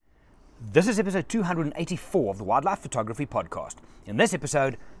This is episode 284 of the Wildlife Photography Podcast. In this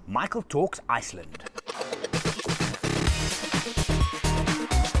episode, Michael talks Iceland.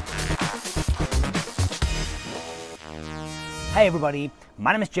 Hey everybody,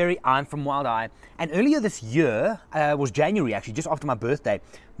 my name is Jerry, I'm from Wild Eye, and earlier this year, was January actually, just after my birthday,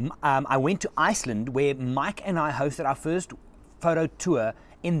 I went to Iceland where Mike and I hosted our first photo tour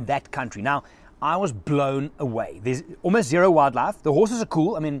in that country. Now, I was blown away. There's almost zero wildlife. The horses are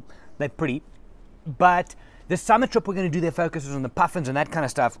cool, I mean, they're pretty, but the summer trip we're going to do their focuses on the puffins and that kind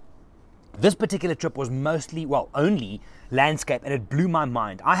of stuff. This particular trip was mostly, only landscape, and it blew my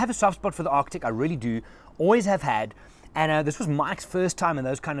mind. I have a soft spot for the Arctic, I really do, always have had. And this was Mike's first time in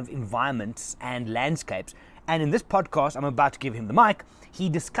those kind of environments and landscapes. And in this podcast, I'm about to give him the mic, he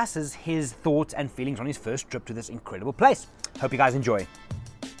discusses his thoughts and feelings on his first trip to this incredible place. Hope you guys enjoy.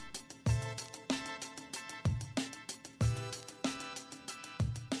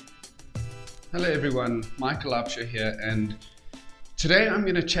 Hello everyone, Michael Upshur here, and today I'm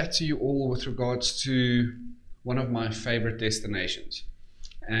going to chat to you all with regards to one of my favorite destinations.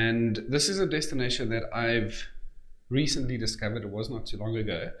 And this is a destination that I've recently discovered. It was not too long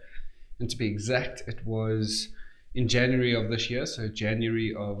ago, and to be exact, it was in January of this year, so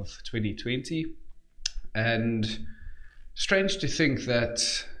January of 2020. And strange to think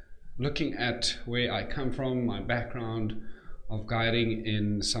that, looking at where I come from, my background of guiding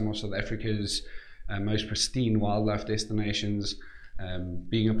in some of South Africa's most pristine wildlife destinations,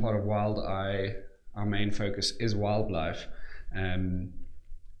 being a part of Wild Eye, our main focus is wildlife.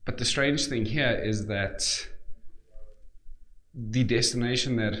 But the strange thing here is that the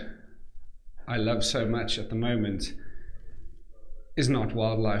destination that I love so much at the moment is not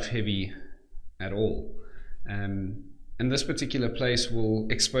wildlife heavy at all. And this particular place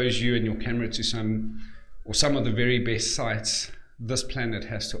will expose you and your camera to some of the very best sights this planet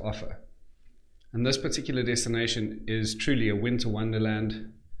has to offer. And this particular destination is truly a winter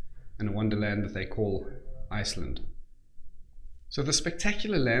wonderland, and a wonderland that they call Iceland. So the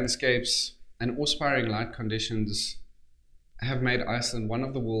spectacular landscapes and awe-inspiring light conditions have made Iceland one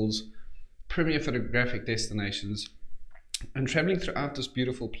of the world's premier photographic destinations. And traveling throughout this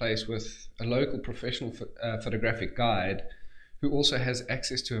beautiful place with a local professional photographic guide who also has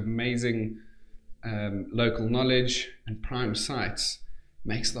access to amazing local knowledge and prime sites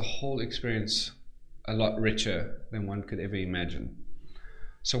makes the whole experience a lot richer than one could ever imagine.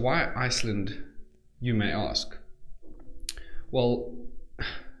 So why Iceland, you may ask? Well,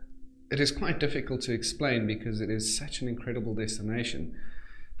 it is quite difficult to explain because it is such an incredible destination.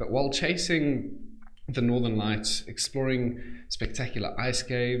 But while chasing the Northern Lights, exploring spectacular ice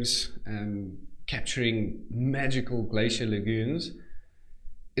caves, capturing magical glacier lagoons,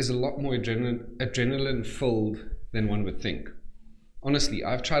 is a lot more adrenaline filled than one would think. Honestly,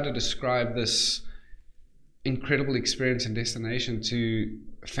 I've tried to describe this incredible experience and destination to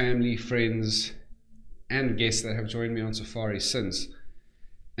family, friends, and guests that have joined me on safari since.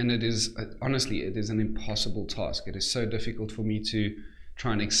 And it is, honestly, it is an impossible task. It is so difficult for me to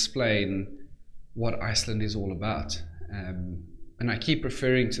try and explain what Iceland is all about. And I keep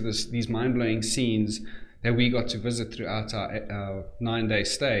referring to these mind-blowing scenes that we got to visit throughout our 9-day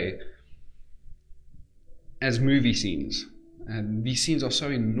stay as movie scenes. And these scenes are so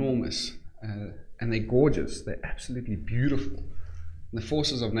enormous, and they're gorgeous. They're absolutely beautiful. And the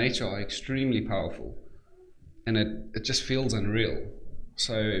forces of nature are extremely powerful, and it just feels unreal.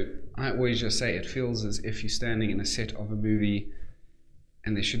 So I always just say it feels as if you're standing in a set of a movie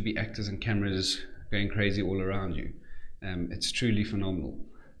and there should be actors and cameras going crazy all around you. It's truly phenomenal.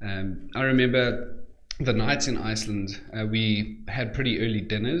 I remember the nights in Iceland, we had pretty early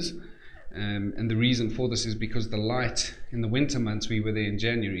dinners, and the reason for this is because the light in the winter months, we were there in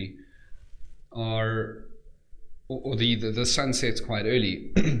January, the sun sets quite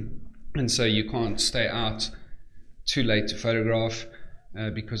early, and so you can't stay out too late to photograph,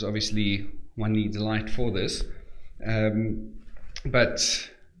 because obviously one needs light for this. But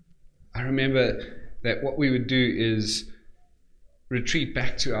I remember that what we would do is retreat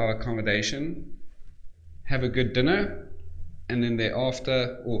back to our accommodation, have a good dinner, and then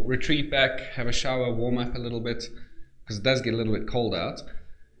thereafter, or retreat back, have a shower, warm up a little bit, because it does get a little bit cold out,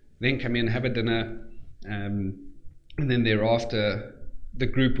 then come in, have a dinner, and then thereafter the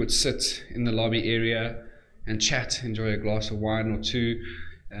group would sit in the lobby area and chat, enjoy a glass of wine or two,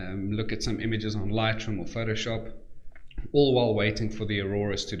 look at some images on Lightroom or Photoshop, all while waiting for the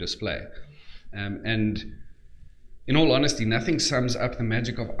auroras to display. And in all honesty, nothing sums up the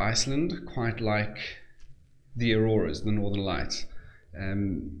magic of Iceland quite like the auroras, the Northern Lights.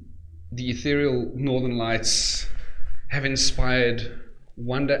 The ethereal Northern Lights have inspired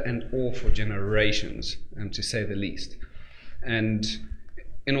wonder and awe for generations, to say the least. And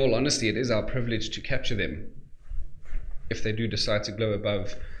in all honesty, it is our privilege to capture them if they do decide to glow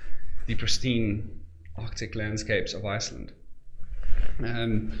above the pristine Arctic landscapes of Iceland.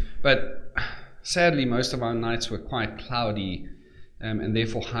 But sadly, most of our nights were quite cloudy, and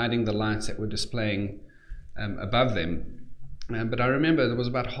therefore hiding the lights that were displaying above them. But I remember it was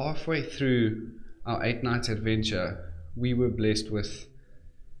about halfway through our 8-night adventure, we were blessed with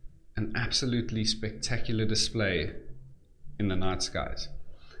an absolutely spectacular display in the night skies.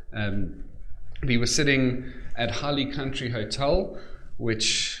 We were sitting at Harley Country Hotel,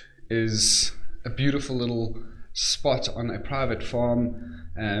 which is a beautiful little spot on a private farm.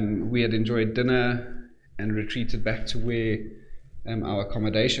 We had enjoyed dinner and retreated back to where our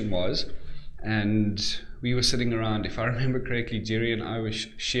accommodation was, and we were sitting around. If I remember correctly, Jerry and I were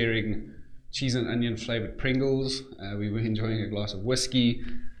sharing cheese and onion flavored Pringles. We were enjoying a glass of whiskey.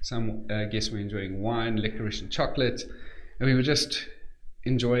 Some guests were enjoying wine, licorice and chocolate, and we were just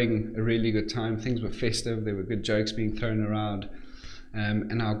enjoying a really good time. Things were festive, there were good jokes being thrown around,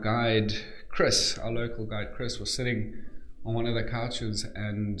 and our guide Chris, our local guide Chris, was sitting on one of the couches,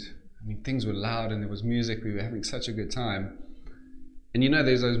 and I mean, things were loud and there was music. We were having such a good time. And you know,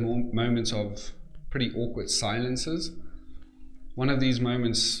 there's those moments of pretty awkward silences. One of these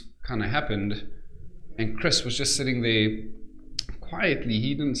moments kind of happened, and Chris was just sitting there quietly.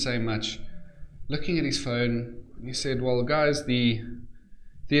 He didn't say much, looking at his phone. He said, well guys, the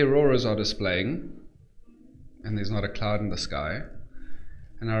auroras are displaying and there's not a cloud in the sky.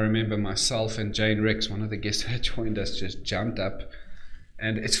 And I remember myself and Jane Ricks, one of the guests who had joined us, just jumped up.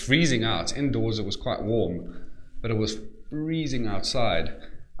 And it's freezing out. Indoors it was quite warm, but it was freezing outside.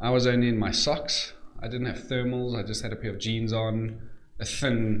 I was only in my socks. I didn't have thermals. I just had a pair of jeans on, a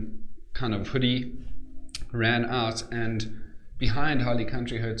thin kind of hoodie. Ran out, and behind Harley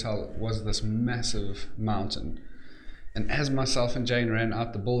Country Hotel was this massive mountain. And as myself and Jane ran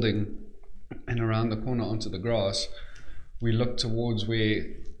out the building and around the corner onto the grass, we looked towards where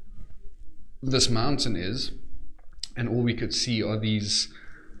this mountain is, and all we could see are these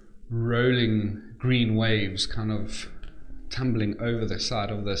rolling green waves kind of tumbling over the side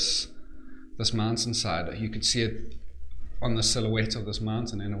of this mountainside. You could see it on the silhouette of this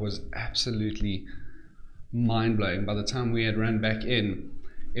mountain, and it was absolutely mind-blowing. By the time we had run back in,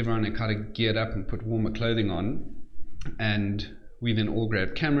 everyone had kind of geared up and put warmer clothing on, and we then all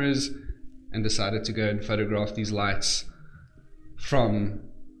grabbed cameras and decided to go and photograph these lights from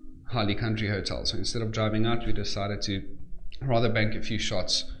Harley Country Hotel. So instead of driving out, we decided to rather bank a few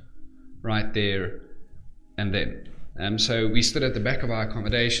shots right there and then. So we stood at the back of our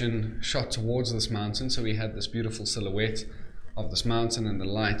accommodation, shot towards this mountain, so we had this beautiful silhouette of this mountain and the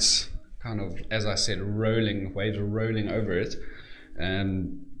lights kind of, as I said, rolling, waves were rolling over it.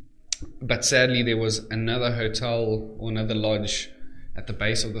 But sadly there was another hotel or another lodge at the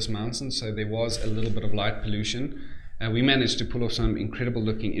base of this mountain, so there was a little bit of light pollution. We managed to pull off some incredible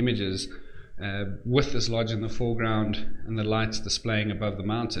looking images with this lodge in the foreground and the lights displaying above the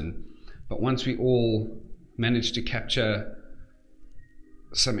mountain. But once we all managed to capture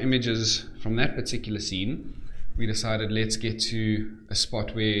some images from that particular scene, we decided let's get to a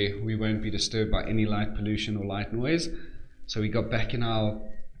spot where we won't be disturbed by any light pollution or light noise. So we got back in our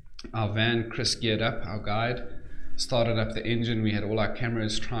van. Chris geared up, our guide, started up the engine. We had all our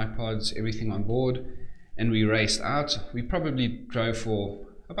cameras, tripods, everything on board, and we raced out. We probably drove for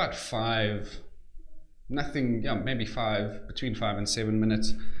about between 5 and 7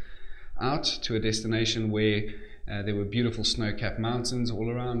 minutes out to a destination where there were beautiful snow-capped mountains all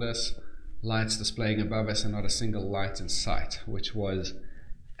around us, lights displaying above us, and not a single light in sight, which was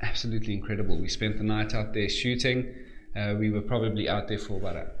absolutely incredible. We spent the night out there shooting. We were probably out there for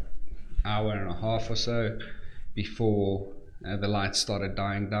about an hour and a half or so before the lights started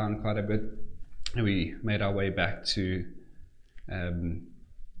dying down quite a bit, and we made our way back to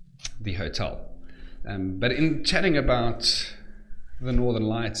the hotel. But in chatting about the Northern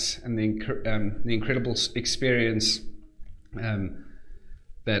Lights and the incredible experience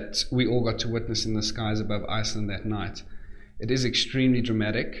that we all got to witness in the skies above Iceland that night, it is extremely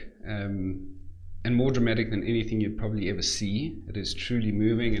dramatic, and more dramatic than anything you'd probably ever see. It is truly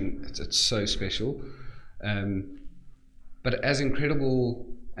moving, and it's so special. But as incredible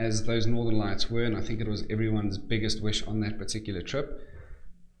as those Northern Lights were, and I think it was everyone's biggest wish on that particular trip,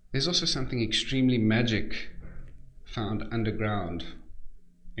 there's also something extremely magic found underground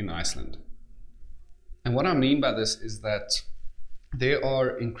in Iceland. And what I mean by this is that there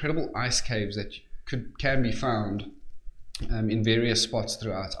are incredible ice caves that can be found in various spots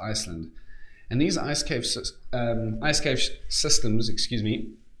throughout Iceland. And these ice cave systems,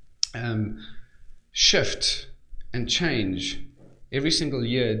 shift and change every single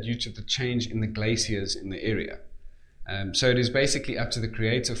year due to the change in the glaciers in the area. So it is basically up to the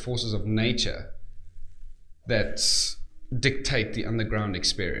creative forces of nature that dictate the underground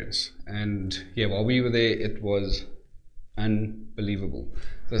experience. And yeah, while we were there, it was unbelievable.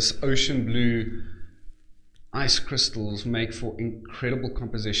 This ocean blue ice crystals make for incredible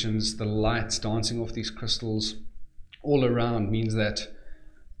compositions. The lights dancing off these crystals all around means that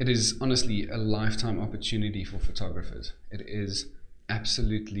it is honestly a lifetime opportunity for photographers. It is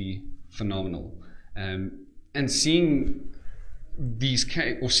absolutely phenomenal. And seeing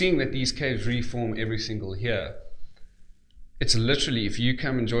that these caves reform every single year, it's literally, if you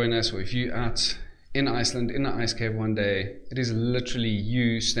come and join us, or if you're out in Iceland in an ice cave one day, it is literally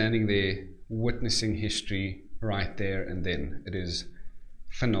you standing there witnessing history right there and then. It is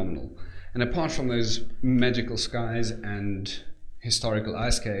phenomenal. And apart from those magical skies and historical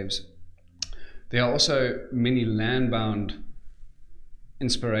ice caves, there are also many land-bound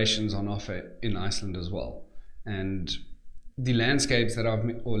inspirations on offer in Iceland as well. And the landscapes that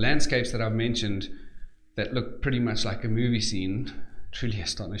I've mentioned that look pretty much like a movie scene, truly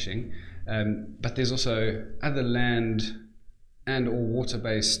astonishing. But there's also other land and or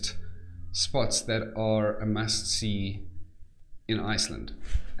water-based spots that are a must-see in Iceland.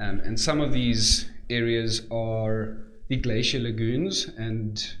 And some of these areas are the glacier lagoons,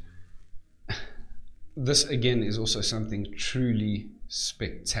 and this again is also something truly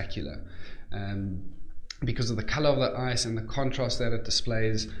spectacular. Because of the color of the ice and the contrast that it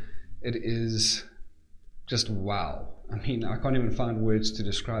displays, it is just wow. I mean, I can't even find words to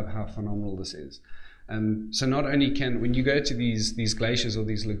describe how phenomenal this is. So not only when you go to these glaciers or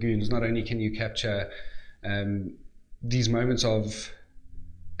these lagoons, not only can you capture these moments of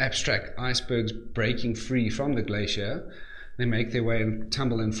abstract icebergs breaking free from the glacier, they make their way and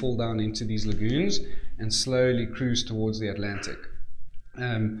tumble and fall down into these lagoons and slowly cruise towards the Atlantic.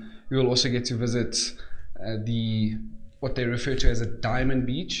 You will also get to visit what they refer to as a diamond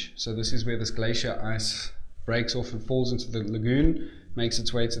beach. So this is where this glacier ice breaks off and falls into the lagoon, makes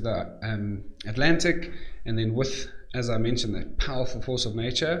its way to the Atlantic, and then with, as I mentioned, the powerful force of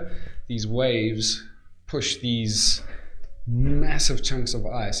nature, these waves push these massive chunks of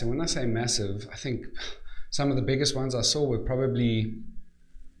ice. And when I say massive, I think some of the biggest ones I saw were probably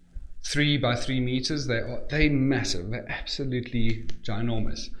 3 by 3 meters. They're massive. They're absolutely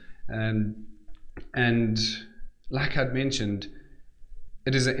ginormous. And like I'd mentioned,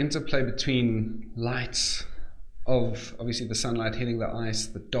 it is an interplay between lights of obviously the sunlight hitting the ice,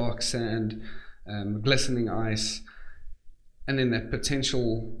 the dark sand, glistening ice, and then that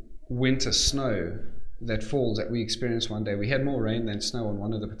potential winter snow that falls that we experienced one day. We had more rain than snow on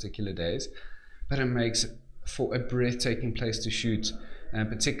one of the particular days, but it makes for a breathtaking place to shoot,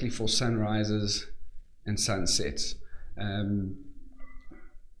 particularly for sunrises and sunsets.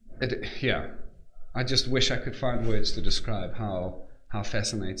 I just wish I could find words to describe how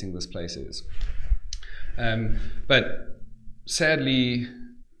fascinating this place is. But sadly,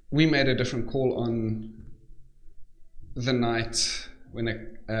 we made a different call on the night when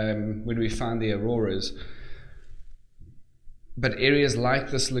we found the auroras. But areas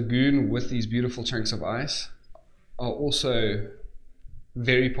like this lagoon with these beautiful chunks of ice are also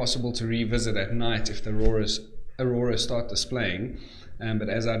very possible to revisit at night if the auroras start displaying. But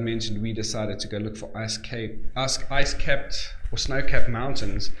as I mentioned, we decided to go look for ice-capped or snow-capped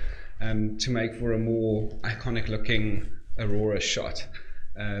mountains to make for a more iconic looking aurora shot.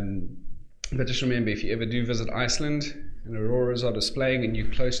 But just remember, if you ever do visit Iceland and auroras are displaying and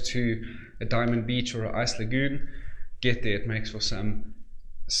you're close to a diamond beach or an ice lagoon, get there. It makes for some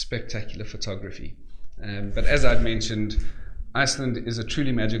spectacular photography. But as I'd mentioned, Iceland is a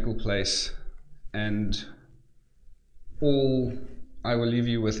truly magical place, and all I will leave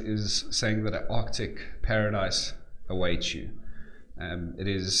you with is saying that an Arctic paradise awaits you. It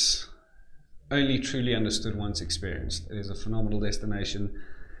is only truly understood once experienced. It is a phenomenal destination,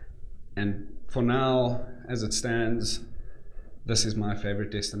 and for now, as it stands, this is my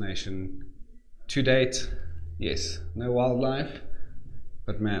favorite destination to date. Yes, no wildlife,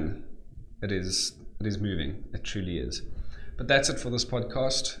 but man, it is moving. It truly is. But that's it for this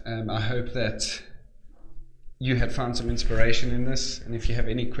podcast. I hope that you had found some inspiration in this, and if you have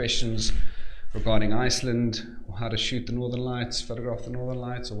any questions regarding Iceland or how to shoot the Northern Lights, photograph the Northern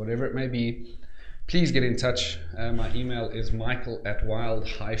Lights, or whatever it may be, please get in touch. My email is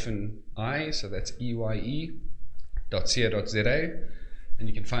michael@wild-i, so that's eye.co.za, and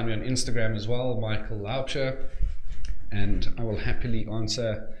you can find me on Instagram as well, Michael Laupscher, and I will happily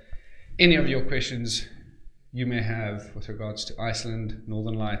answer any of your questions you may have with regards to Iceland,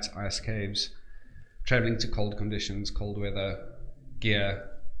 Northern Lights, ice caves, traveling to cold conditions, cold weather,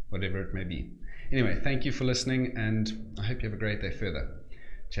 gear, whatever it may be. Anyway, thank you for listening, and I hope you have a great day further.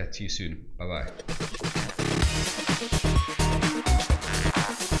 Chat to you soon. Bye-bye.